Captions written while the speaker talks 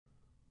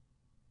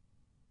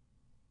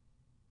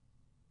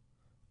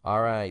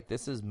All right,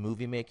 this is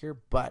MovieMaker,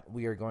 but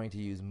we are going to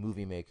use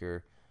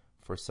MovieMaker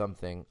for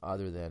something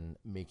other than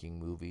making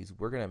movies.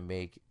 We're going to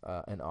make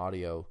an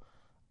audio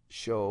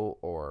show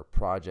or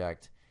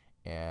project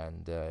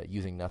and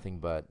using nothing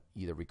but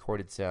either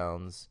recorded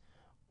sounds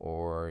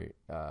or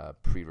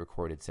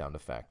pre-recorded sound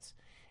effects.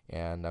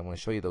 And I'm going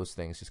to show you those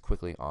things just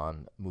quickly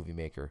on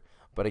MovieMaker.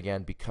 But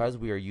again, because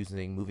we are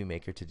using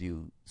MovieMaker to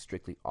do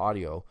strictly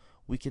audio,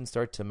 we can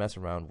start to mess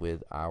around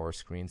with our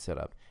screen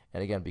setup.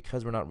 And again,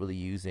 because we're not really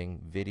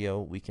using video,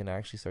 we can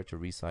actually start to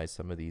resize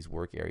some of these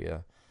work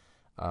area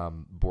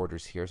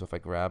borders here. So if I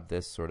grab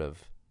this sort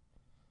of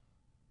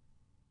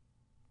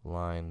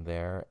line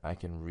there, I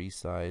can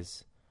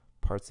resize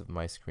parts of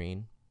my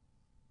screen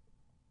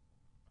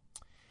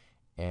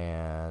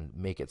and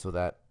make it so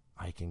that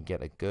I can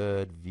get a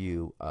good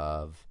view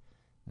of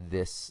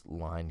this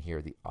line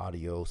here, the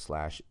audio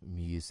slash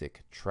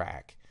music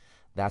track.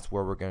 That's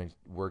where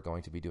we're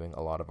going to be doing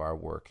a lot of our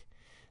work.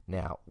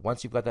 Now,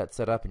 once you've got that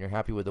set up and you're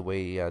happy with the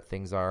way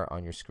things are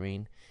on your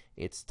screen,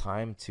 it's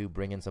time to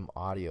bring in some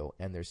audio.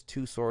 And there's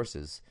two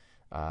sources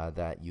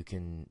that you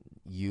can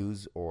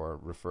use or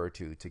refer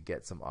to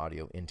get some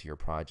audio into your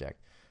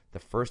project. The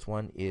first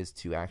one is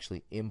to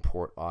actually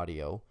import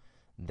audio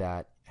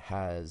that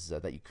has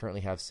that you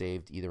currently have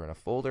saved either in a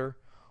folder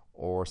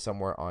or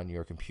somewhere on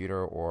your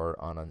computer or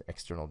on an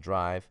external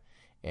drive.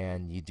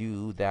 And you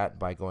do that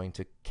by going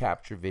to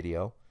capture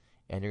video,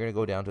 and you're going to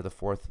go down to the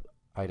fourth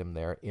item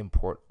there,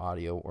 import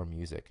audio or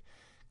music.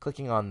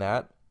 Clicking on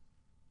that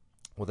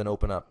will then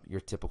open up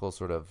your typical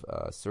sort of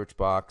search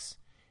box,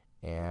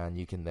 and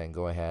you can then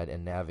go ahead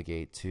and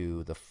navigate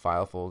to the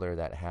file folder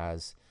that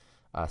has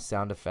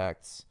sound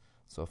effects.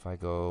 So if I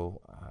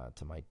go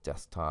to my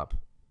desktop,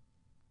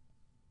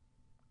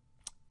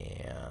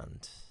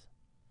 and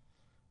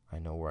I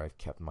know where I've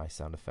kept my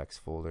sound effects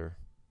folder,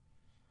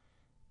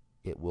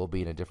 it will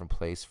be in a different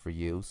place for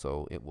you,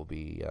 so it will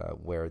be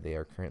where they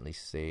are currently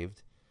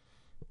saved.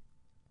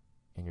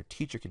 And your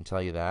teacher can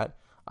tell you that.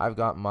 I've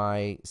got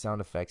my sound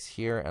effects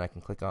here, and I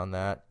can click on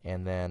that,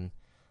 and then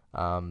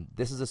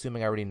this is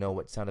assuming I already know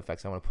what sound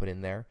effects I want to put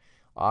in there.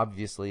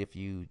 Obviously, if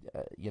you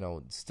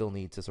still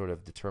need to sort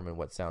of determine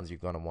what sounds you're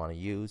going to want to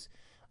use,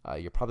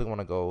 you probably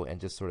want to go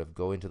and just sort of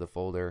go into the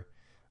folder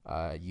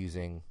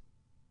using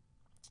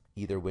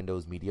either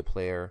Windows Media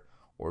Player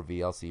or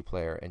VLC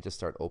Player and just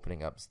start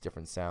opening up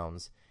different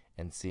sounds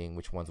and seeing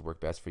which ones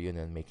work best for you and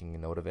then making a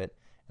note of it.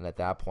 And at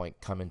that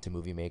point, come into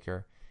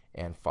MovieMaker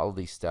and follow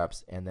these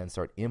steps and then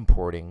start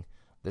importing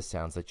the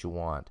sounds that you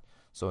want.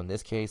 So in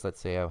this case, let's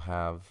say I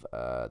have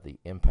the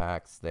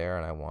impacts there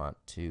and I want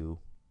to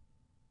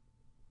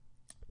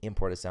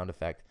import a sound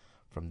effect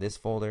from this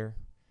folder.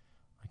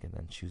 I can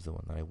then choose the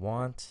one that I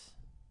want.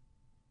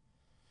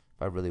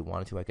 If I really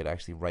wanted to, I could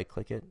actually right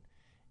click it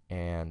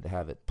and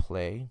have it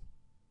play.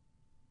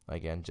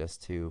 Again,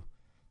 just to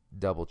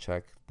double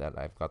check that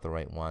I've got the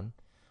right one.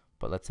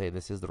 But let's say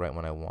this is the right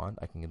one I want.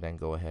 I can then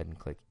go ahead and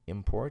click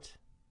import.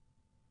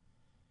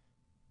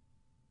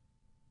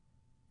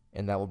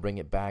 And that will bring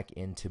it back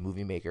into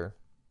MovieMaker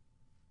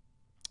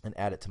and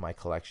add it to my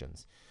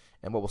collections.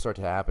 And what will start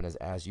to happen is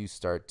as you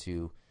start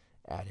to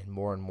add in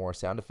more and more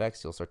sound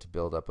effects, you'll start to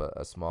build up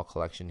a small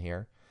collection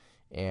here.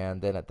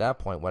 And then at that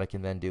point, what I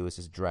can then do is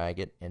just drag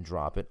it and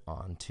drop it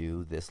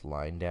onto this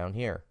line down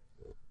here.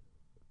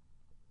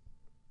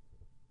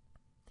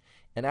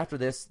 And after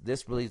this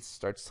really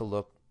starts to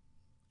look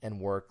and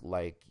work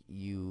like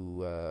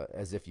you,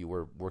 as if you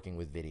were working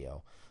with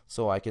video.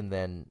 So I can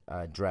then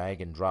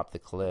drag and drop the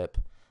clip,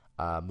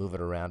 move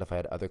it around if I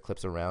had other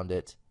clips around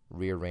it,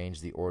 rearrange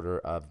the order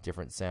of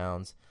different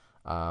sounds.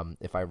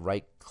 If I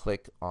right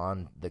click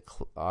on the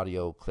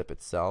audio clip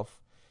itself,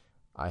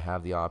 I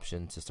have the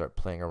option to start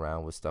playing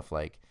around with stuff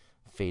like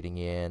fading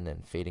in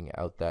and fading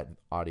out that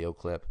audio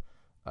clip,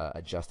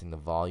 adjusting the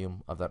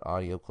volume of that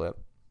audio clip.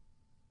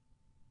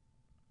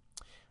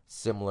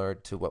 Similar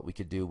to what we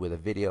could do with a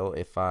video,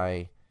 if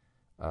I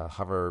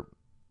hover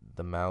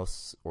the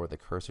mouse or the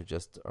cursor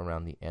just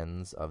around the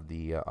ends of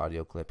the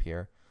audio clip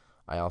here,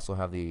 I also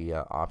have the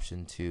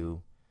option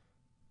to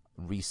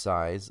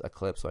resize a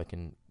clip, so I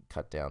can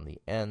cut down the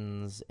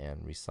ends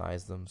and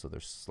resize them so they're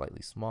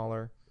slightly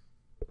smaller.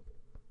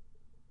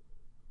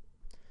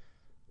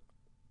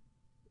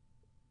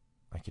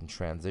 I can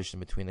transition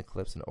between the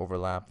clips and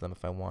overlap them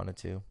if I wanted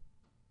to.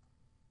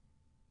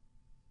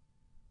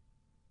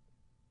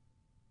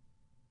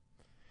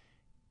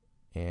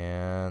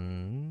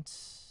 And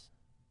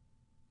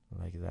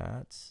like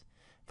that.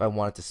 If I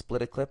wanted to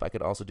split a clip, I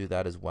could also do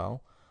that as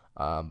well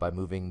by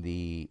moving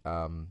the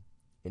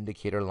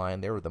indicator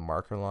line there, or the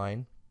marker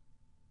line,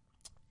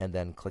 and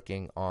then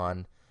clicking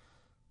on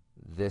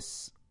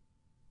this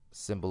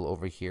symbol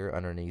over here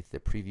underneath the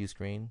preview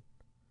screen.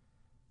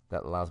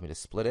 That allows me to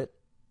split it,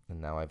 and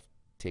now I've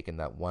taken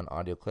that one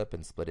audio clip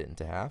and split it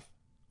into half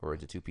or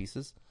into two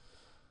pieces.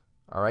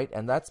 All right,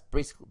 and that's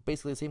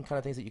basically the same kind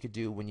of things that you could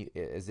do when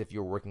as if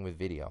you're working with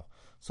video.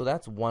 So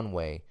that's one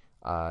way,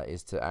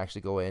 is to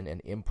actually go in and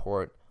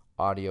import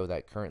audio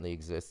that currently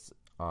exists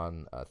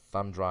on a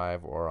thumb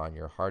drive or on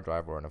your hard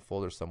drive or in a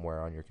folder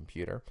somewhere on your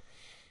computer.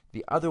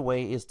 The other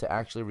way is to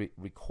actually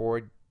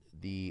record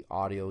the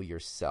audio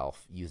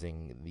yourself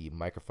using the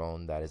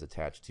microphone that is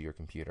attached to your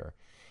computer.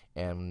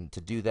 And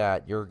to do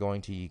that, you're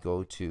going to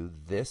go to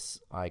this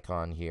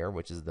icon here,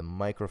 which is the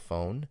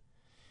microphone.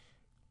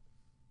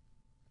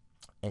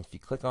 And if you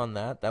click on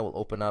that, that will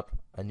open up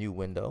a new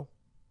window.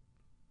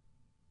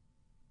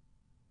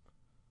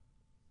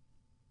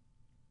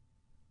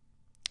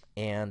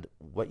 And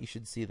what you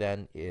should see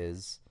then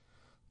is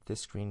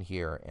this screen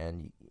here.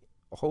 And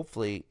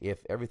hopefully,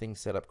 if everything's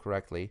set up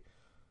correctly,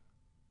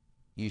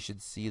 you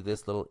should see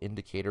this little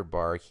indicator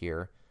bar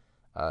here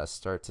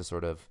start to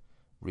sort of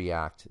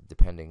react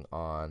depending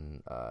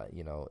on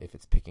if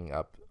it's picking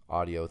up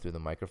audio through the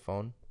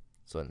microphone.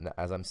 So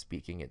as I'm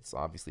speaking, it's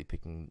obviously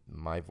picking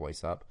my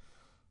voice up.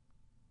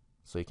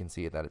 So you can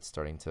see that it's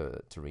starting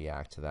to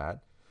react to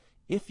that.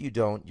 If you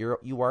don't,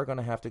 you are going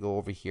to have to go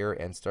over here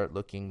and start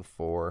looking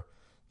for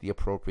the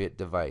appropriate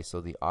device.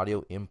 So the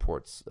audio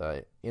input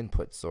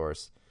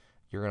source,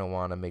 you're going to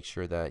want to make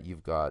sure that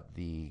you've got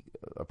the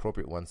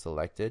appropriate one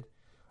selected.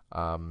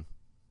 And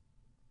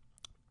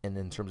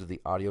in terms of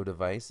the audio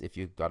device, if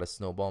you've got a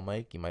snowball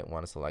mic, you might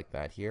want to select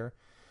that here.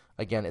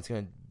 Again, it's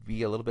going to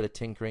be a little bit of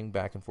tinkering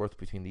back and forth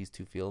between these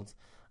two fields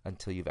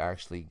until you've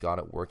actually got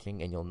it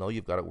working, and you'll know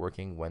you've got it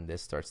working when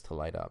this starts to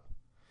light up.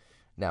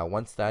 Now,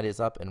 once that is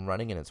up and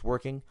running and it's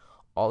working,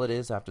 all it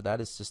is after that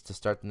is just to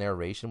start the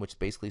narration, which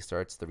basically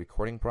starts the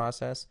recording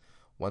process.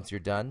 Once you're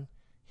done,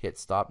 hit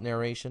stop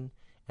narration,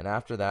 and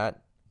after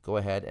that, go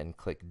ahead and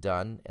click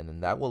done, and then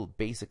that will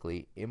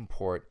basically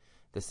import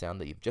the sound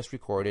that you've just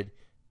recorded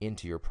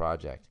into your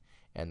project.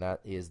 And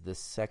that is the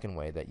second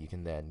way that you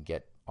can then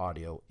get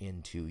audio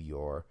into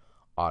your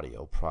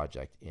audio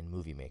project in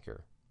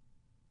MovieMaker.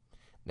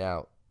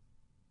 Now,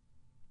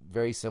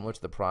 very similar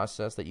to the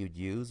process that you'd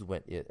use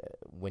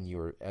when you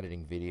were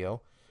editing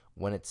video,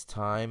 when it's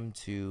time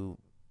to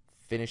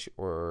finish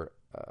or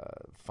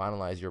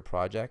finalize your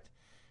project,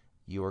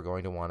 you are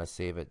going to want to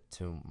save it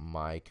to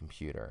My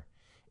Computer.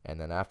 And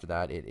then after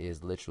that, it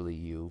is literally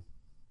you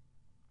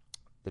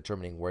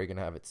determining where you're going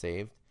to have it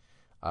saved.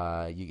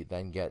 You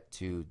then get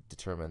to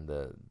determine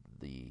the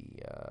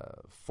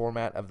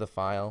format of the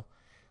file.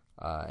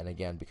 And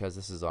again, because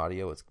this is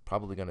audio, it's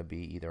probably going to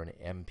be either an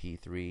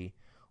MP3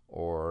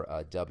 or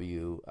a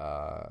WMA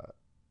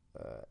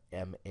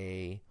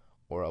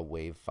or a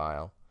WAV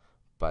file.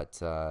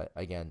 But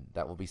again,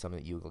 that will be something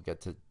that you will get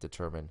to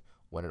determine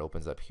when it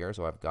opens up here.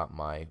 So I've got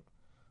my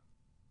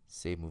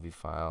save movie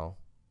file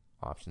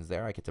options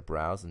there. I get to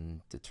browse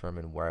and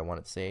determine where I want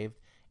it saved.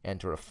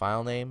 Enter a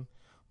file name.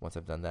 Once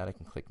I've done that, I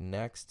can click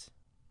next.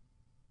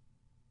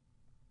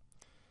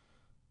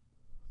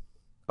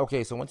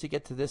 Okay, so once you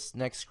get to this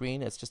next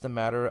screen, it's just a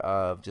matter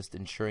of just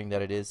ensuring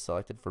that it is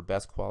selected for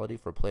best quality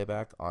for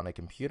playback on a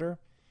computer.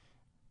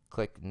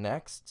 Click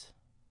next.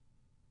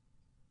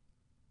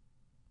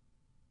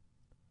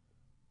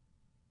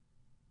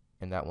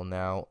 And that will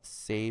now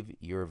save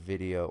your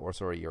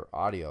your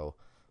audio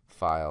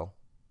file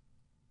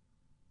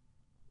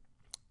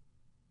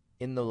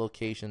in the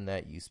location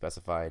that you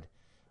specified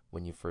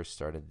when you first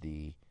started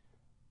the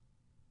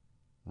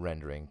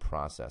rendering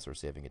process or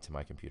saving it to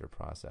My Computer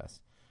process.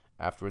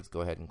 Afterwards,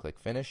 go ahead and click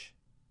finish.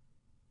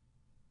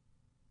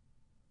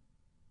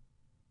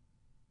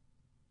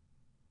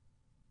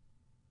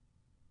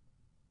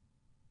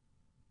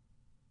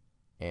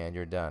 And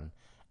you're done.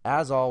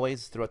 As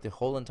always, throughout the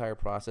whole entire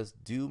process,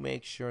 do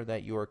make sure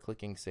that you are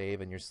clicking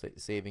save and you're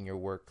saving your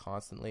work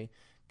constantly,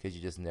 because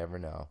you just never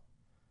know.